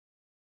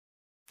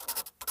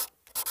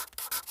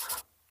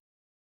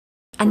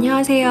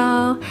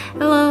안녕하세요.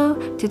 Hello.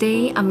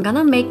 Today I'm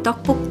gonna make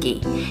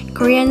tteokbokki.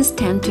 Koreans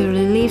tend to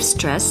relieve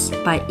stress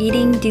by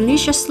eating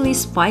deliciously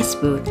spiced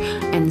food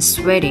and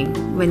sweating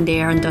when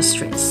they are under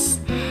stress.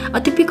 A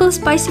typical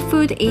spicy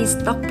food is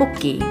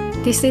tteokbokki.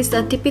 This is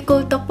a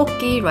typical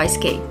tteokbokki rice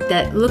cake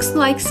that looks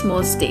like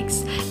small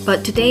sticks.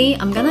 But today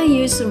I'm gonna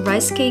use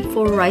rice cake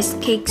for rice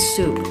cake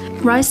soup.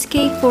 Rice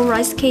cake for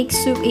rice cake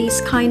soup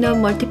is kind of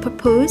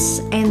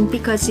multi-purpose, and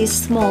because it's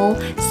small,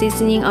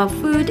 seasoning of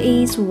food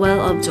is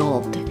well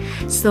absorbed.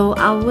 So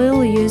I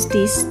will use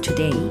this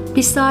today.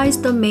 Besides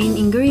the main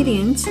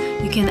ingredients,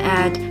 you can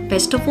add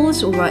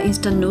vegetables or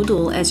instant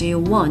noodle as you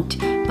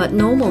want, but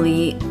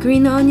normally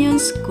green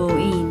onions go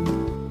in.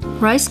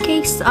 Rice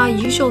cakes are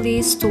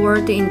usually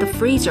stored in the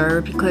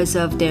freezer because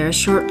of their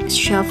short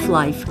shelf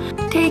life.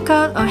 Take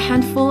out a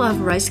handful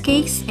of rice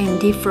cakes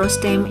and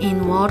defrost them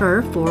in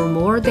water for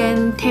more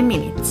than 10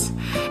 minutes.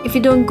 If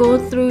you don't go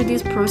through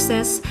this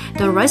process,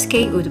 the rice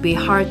cake would be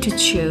hard to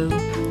chew.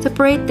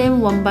 Separate them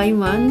one by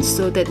one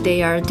so that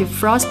they are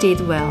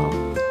defrosted well.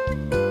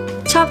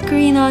 Chop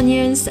green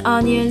onions,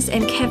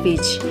 and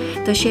cabbage.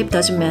 The shape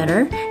doesn't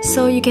matter,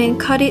 so you can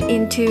cut it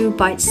into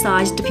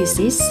bite-sized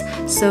pieces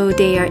so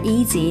they are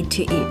easy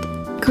to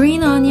eat.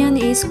 Green onion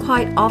is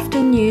quite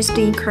often used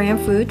in Korean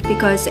food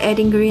because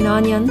adding green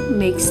onion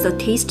makes the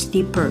taste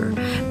deeper.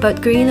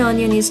 But green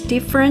onion is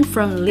different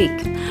from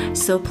leek,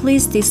 so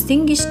please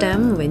distinguish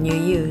them when you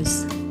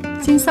use.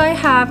 Since I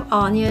have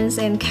onions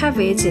and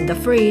cabbage in the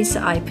fridge,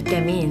 I put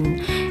them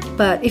in.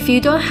 But if you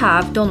don't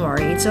have, don't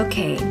worry, it's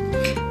okay.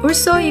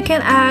 Also, you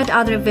can add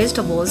other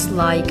vegetables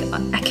like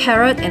a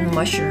carrot and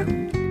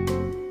mushroom.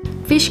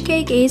 Fish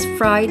cake is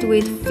fried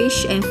with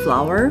fish and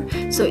flour,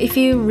 so if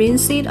you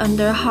rinse it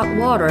under hot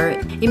water,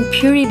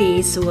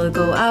 impurities will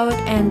go out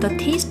and the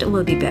taste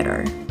will be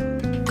better.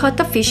 Cut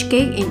the fish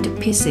cake into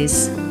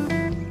pieces.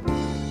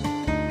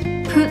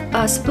 Put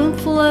a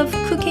spoonful of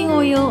cooking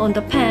oil on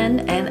the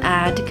pan and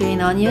add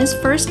green onions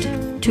first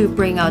to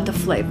bring out the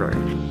flavor.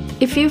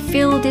 If you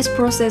feel this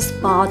process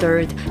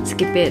bothered,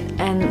 skip it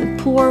and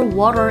pour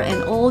water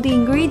and all the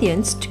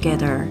ingredients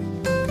together.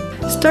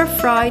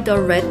 Stir-fry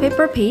the red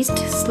pepper paste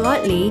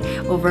slightly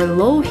over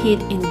low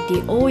heat in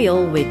the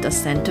oil with the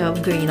center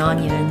of green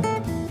onion.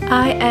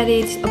 I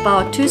added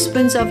about 2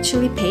 spoons of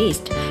chili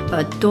paste,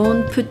 but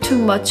don't put too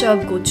much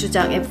of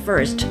gochujang at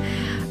first.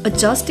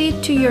 Adjust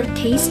it to your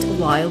taste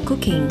while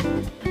cooking.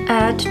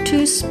 Add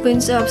 2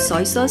 spoons of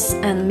soy sauce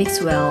and mix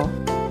well.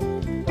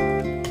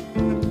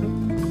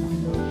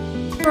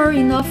 Pour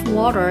enough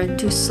water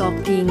to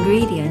soak the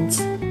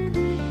ingredients.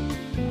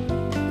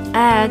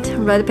 Add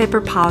red pepper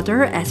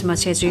powder as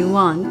much as you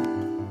want.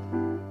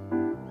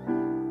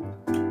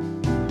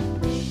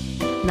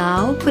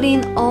 Now put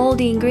in all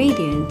the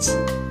ingredients.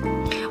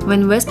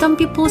 When Western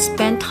people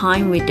spend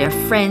time with their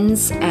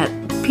friends at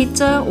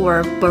pizza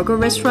or burger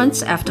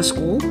restaurants after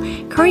school,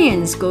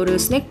 Koreans go to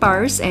snack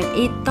bars and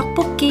eat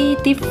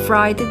tteokbokki,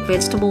 deep-fried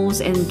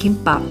vegetables, and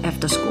kimbap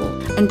after school.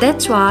 And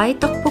that's why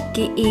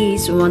tteokbokki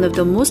is one of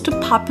the most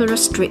popular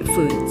street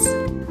foods.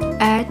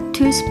 Add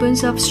 2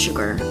 spoons of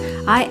sugar.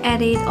 I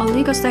added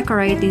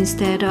oligosaccharide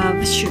instead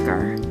of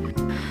sugar.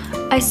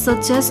 I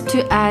suggest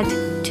to add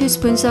 2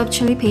 spoons of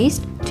chili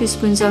paste, 2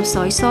 spoons of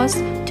soy sauce,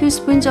 2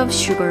 spoons of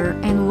sugar,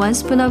 and 1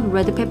 spoon of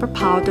red pepper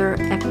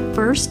powder at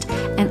first,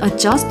 and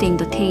adjusting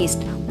the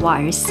taste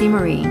while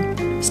simmering.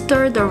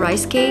 Stir the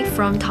rice cake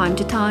from time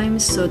to time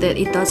so that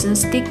it doesn't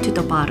stick to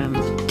the bottom.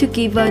 To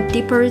give a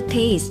deeper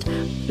taste,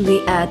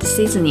 we add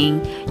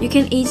seasoning. You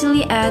can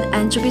easily add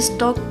anchovy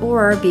stock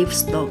or beef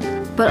stock,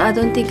 but I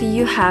don't think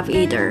you have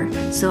either,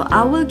 so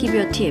I will give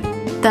you a tip.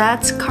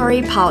 That's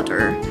curry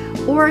powder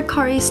or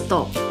curry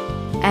stock.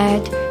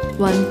 Add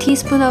 1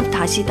 teaspoon of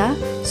dashida,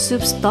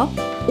 soup stock,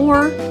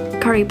 or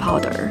curry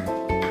powder.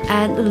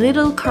 Add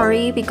little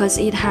curry because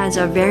it has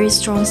a very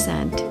strong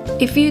scent.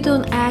 If you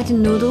don't add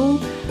noodle,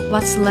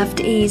 what's left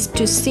is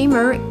to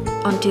simmer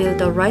until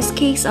the rice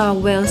cakes are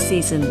well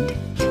seasoned.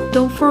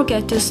 Don't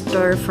forget to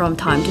stir from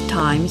time to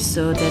time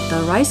so that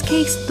the rice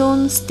cakes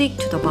don't stick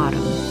to the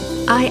bottom.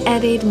 I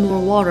added more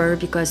water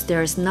because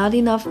there's not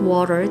enough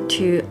water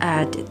to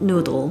add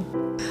noodle.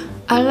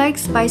 I like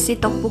spicy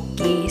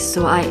tteokbokki,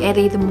 so I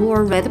added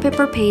more red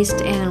pepper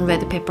paste and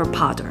red pepper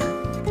powder.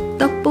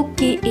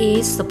 Tteokbokki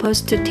is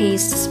supposed to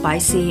taste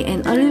spicy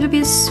and a little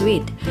bit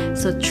sweet,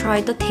 so try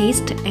the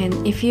taste, and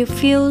if you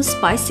feel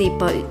spicy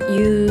but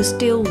you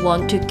still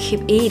want to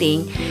keep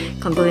eating,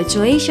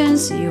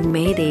 congratulations, you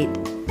made it.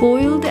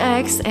 Boiled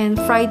eggs and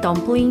fried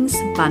dumplings,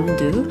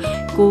 mandu,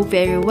 go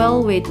very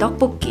well with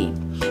tteokbokki.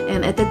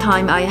 And at the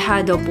time I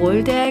had a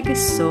boiled egg,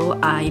 so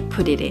I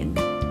put it in.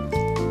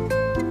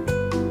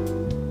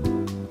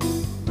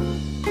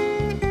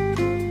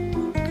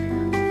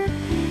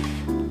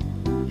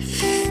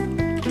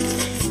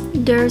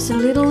 There's a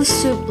little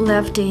soup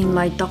left in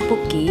my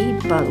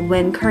tteokbokki, but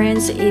when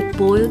Koreans eat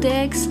boiled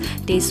eggs,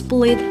 they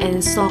split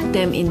and soak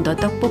them in the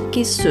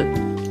tteokbokki soup.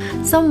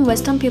 Some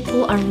Western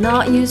people are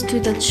not used to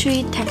the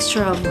chewy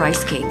texture of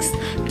rice cakes,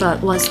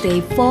 but once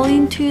they fall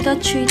into the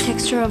chewy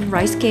texture of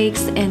rice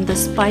cakes and the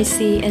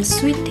spicy and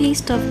sweet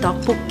taste of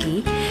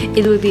tteokbokki,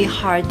 it will be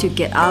hard to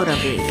get out of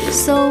it.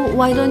 So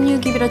why don't you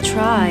give it a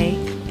try?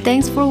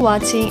 Thanks for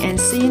watching and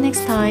see you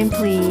next time,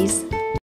 please.